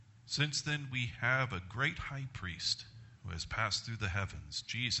Since then we have a great high priest who has passed through the heavens,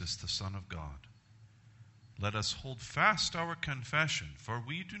 Jesus, the Son of God. Let us hold fast our confession, for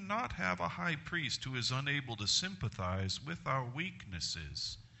we do not have a high priest who is unable to sympathize with our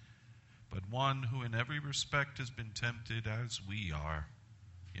weaknesses, but one who in every respect has been tempted as we are,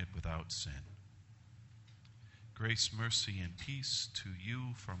 yet without sin. Grace, mercy, and peace to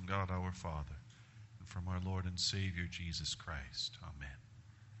you from God our Father, and from our Lord and Savior Jesus Christ. Amen.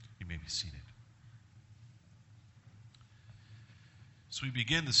 You may be seated. As we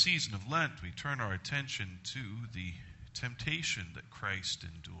begin the season of Lent, we turn our attention to the temptation that Christ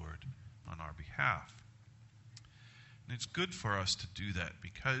endured on our behalf. And it's good for us to do that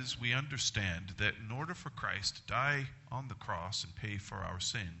because we understand that in order for Christ to die on the cross and pay for our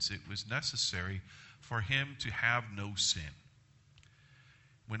sins, it was necessary for him to have no sin.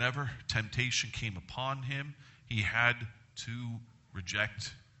 Whenever temptation came upon him, he had to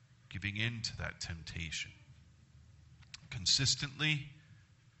reject giving in to that temptation. Consistently,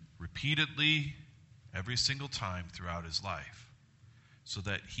 repeatedly, every single time throughout his life, so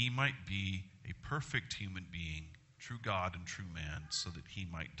that he might be a perfect human being, true God and true man, so that he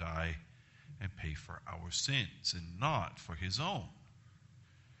might die and pay for our sins and not for his own.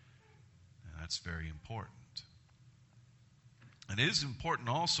 And that's very important. And it is important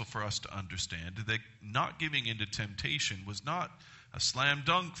also for us to understand that not giving into temptation was not a slam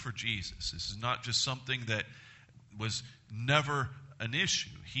dunk for Jesus. This is not just something that was never an issue.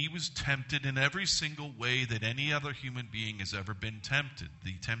 He was tempted in every single way that any other human being has ever been tempted.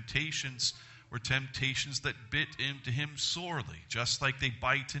 The temptations were temptations that bit into him sorely, just like they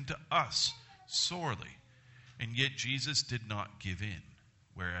bite into us sorely. And yet Jesus did not give in,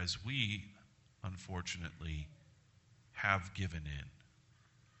 whereas we, unfortunately, have given in.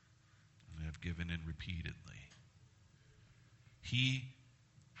 And have given in repeatedly. He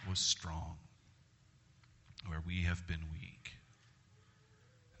was strong, where we have been weak.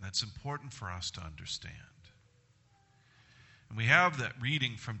 And that's important for us to understand. And we have that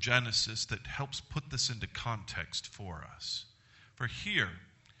reading from Genesis that helps put this into context for us. For here,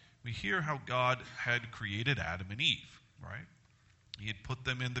 we hear how God had created Adam and Eve, right? He had put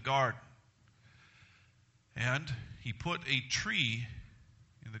them in the garden. And he put a tree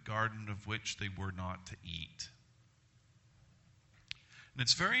in the garden of which they were not to eat. And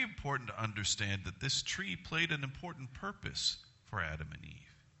it's very important to understand that this tree played an important purpose for Adam and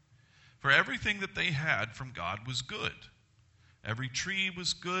Eve. For everything that they had from God was good. Every tree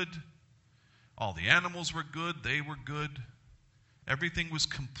was good. All the animals were good. They were good. Everything was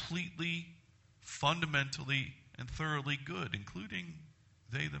completely, fundamentally, and thoroughly good, including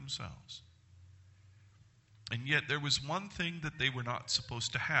they themselves. And yet there was one thing that they were not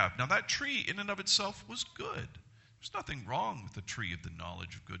supposed to have. Now that tree in and of itself was good. There's nothing wrong with the tree of the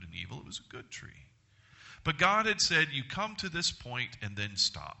knowledge of good and evil. It was a good tree. But God had said, you come to this point and then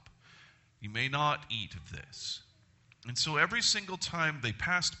stop. You may not eat of this. And so every single time they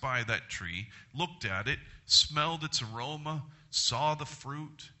passed by that tree, looked at it, smelled its aroma, saw the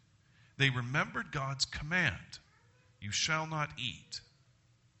fruit, they remembered God's command, you shall not eat.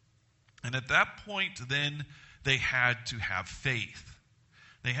 And at that point then, they had to have faith.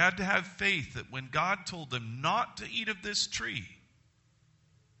 They had to have faith that when God told them not to eat of this tree,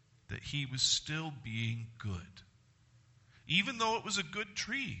 that he was still being good. Even though it was a good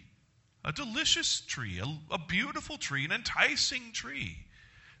tree, a delicious tree, a beautiful tree, an enticing tree,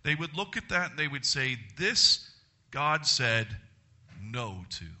 they would look at that and they would say, this God said no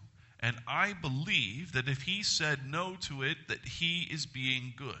to. And I believe that if he said no to it, that he is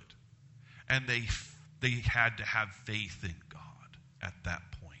being good. And they had to have faith in God at that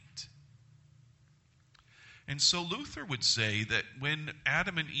point. And so Luther would say that when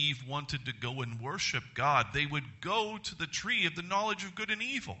Adam and Eve wanted to go and worship God, they would go to the tree of the knowledge of good and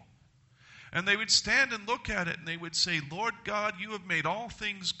evil. And they would stand and look at it and they would say, Lord God, you have made all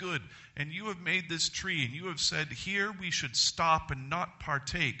things good, and you have made this tree, and you have said, here we should stop and not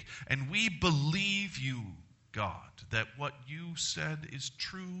partake. And we believe you, God, that what you said is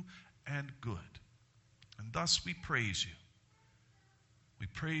true and good. And thus we praise you. We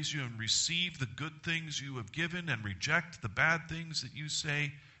praise you and receive the good things you have given and reject the bad things that you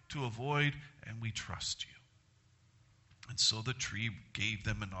say to avoid, and we trust you. And so the tree gave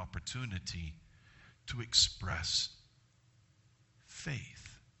them an opportunity to express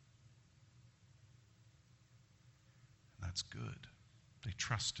faith. And that's good. They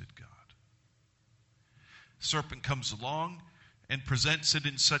trusted God. The serpent comes along and presents it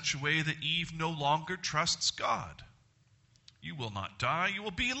in such a way that Eve no longer trusts God. You will not die. You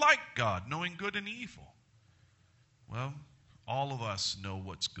will be like God, knowing good and evil. Well, all of us know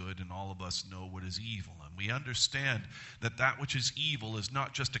what's good and all of us know what is evil. And we understand that that which is evil is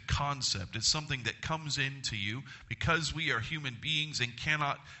not just a concept. It's something that comes into you because we are human beings and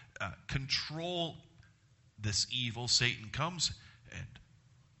cannot control this evil. Satan comes and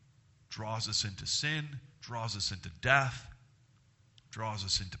draws us into sin, draws us into death, draws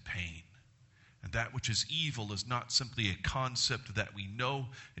us into pain. And that which is evil is not simply a concept that we know,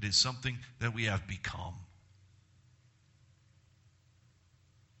 it is something that we have become.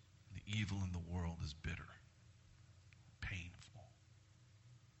 The evil in the world is bitter, painful,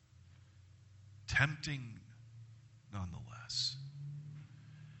 tempting nonetheless.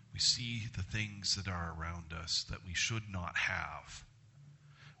 We see the things that are around us that we should not have.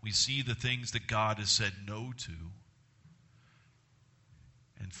 We see the things that God has said no to.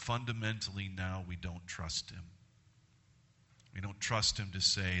 And fundamentally now we don't trust him. We don't trust him to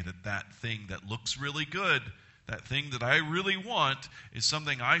say that that thing that looks really good, that thing that I really want, is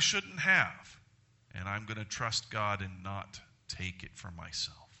something I shouldn't have. And I'm going to trust God and not take it for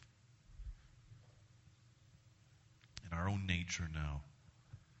myself. In our own nature now,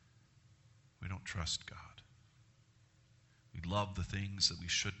 we don't trust God. We love the things that we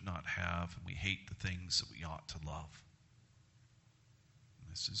should not have, and we hate the things that we ought to love.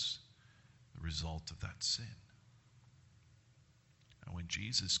 And this is the result of that sin. And when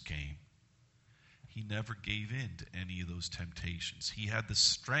Jesus came, he never gave in to any of those temptations. He had the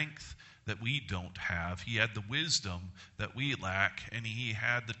strength that we don't have. He had the wisdom that we lack, and he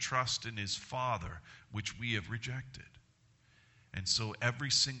had the trust in his Father, which we have rejected. And so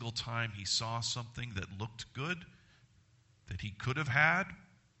every single time he saw something that looked good, that he could have had,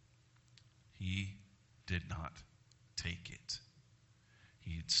 he did not take it.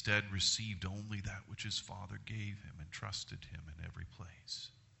 He instead received only that which his Father gave him and trusted him in every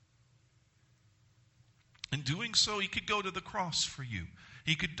place. In doing so, he could go to the cross for you.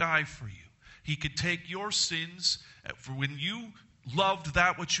 He could die for you. He could take your sins for when you loved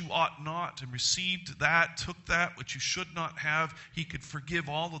that which you ought not and received that, took that which you should not have. He could forgive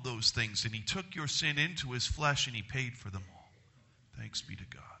all of those things. And he took your sin into his flesh and he paid for them all. Thanks be to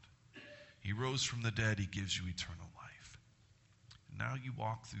God. He rose from the dead. He gives you eternal life. And now you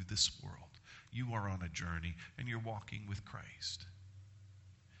walk through this world. You are on a journey and you're walking with Christ.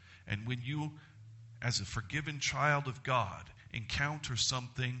 And when you, as a forgiven child of God, encounter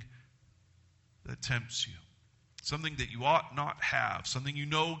something that tempts you, something that you ought not have, something you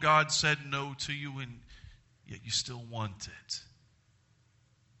know God said no to you and yet you still want it,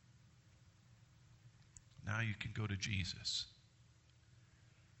 now you can go to Jesus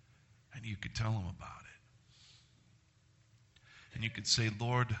and you could tell him about it. And you could say,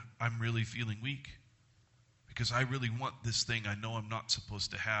 Lord, I'm really feeling weak because I really want this thing I know I'm not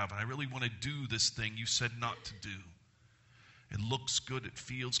supposed to have. And I really want to do this thing you said not to do. It looks good, it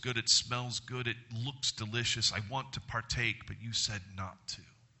feels good, it smells good, it looks delicious. I want to partake, but you said not to.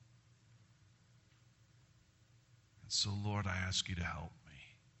 And so, Lord, I ask you to help me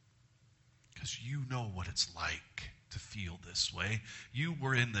because you know what it's like to feel this way. You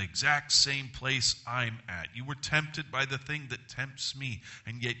were in the exact same place I'm at. You were tempted by the thing that tempts me,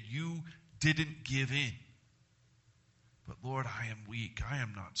 and yet you didn't give in. But Lord, I am weak. I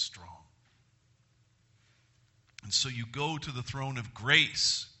am not strong. And so you go to the throne of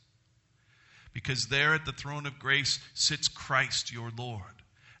grace, because there at the throne of grace sits Christ your Lord.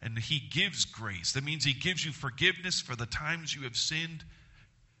 And he gives grace. That means he gives you forgiveness for the times you have sinned,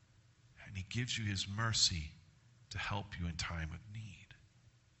 and he gives you his mercy to help you in time of need.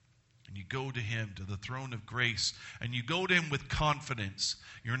 And you go to him, to the throne of grace, and you go to him with confidence.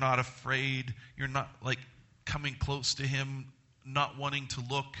 You're not afraid. You're not like coming close to him, not wanting to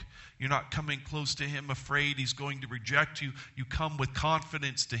look. You're not coming close to him afraid he's going to reject you. You come with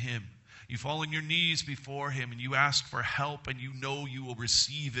confidence to him. You fall on your knees before him and you ask for help, and you know you will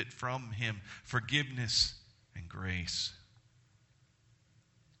receive it from him, forgiveness and grace,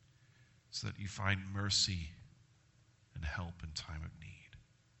 so that you find mercy and help in time of need.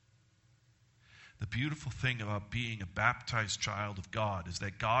 The beautiful thing about being a baptized child of God is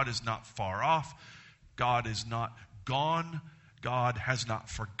that God is not far off. God is not gone. God has not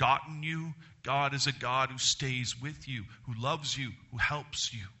forgotten you. God is a God who stays with you, who loves you, who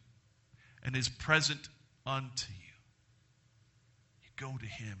helps you, and is present unto you. You go to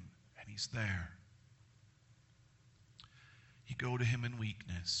him and he's there. You go to him in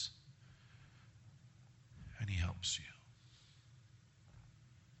weakness and he helps you.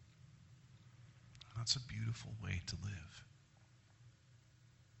 That's a beautiful way to live.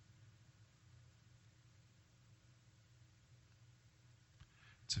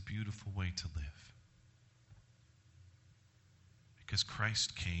 It's a beautiful way to live. Because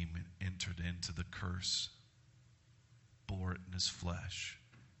Christ came and entered into the curse, bore it in his flesh,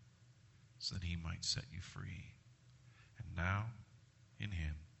 so that he might set you free. And now, in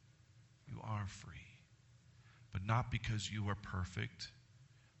him, you are free. But not because you are perfect,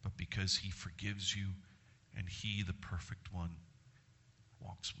 but because he forgives you, and he, the perfect one,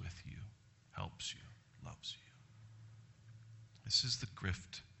 walks with you, helps you, loves you. This is the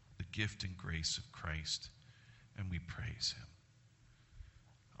gift and grace of Christ, and we praise him.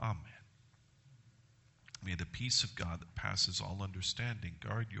 Amen. May the peace of God that passes all understanding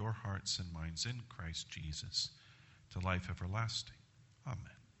guard your hearts and minds in Christ Jesus to life everlasting.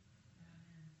 Amen.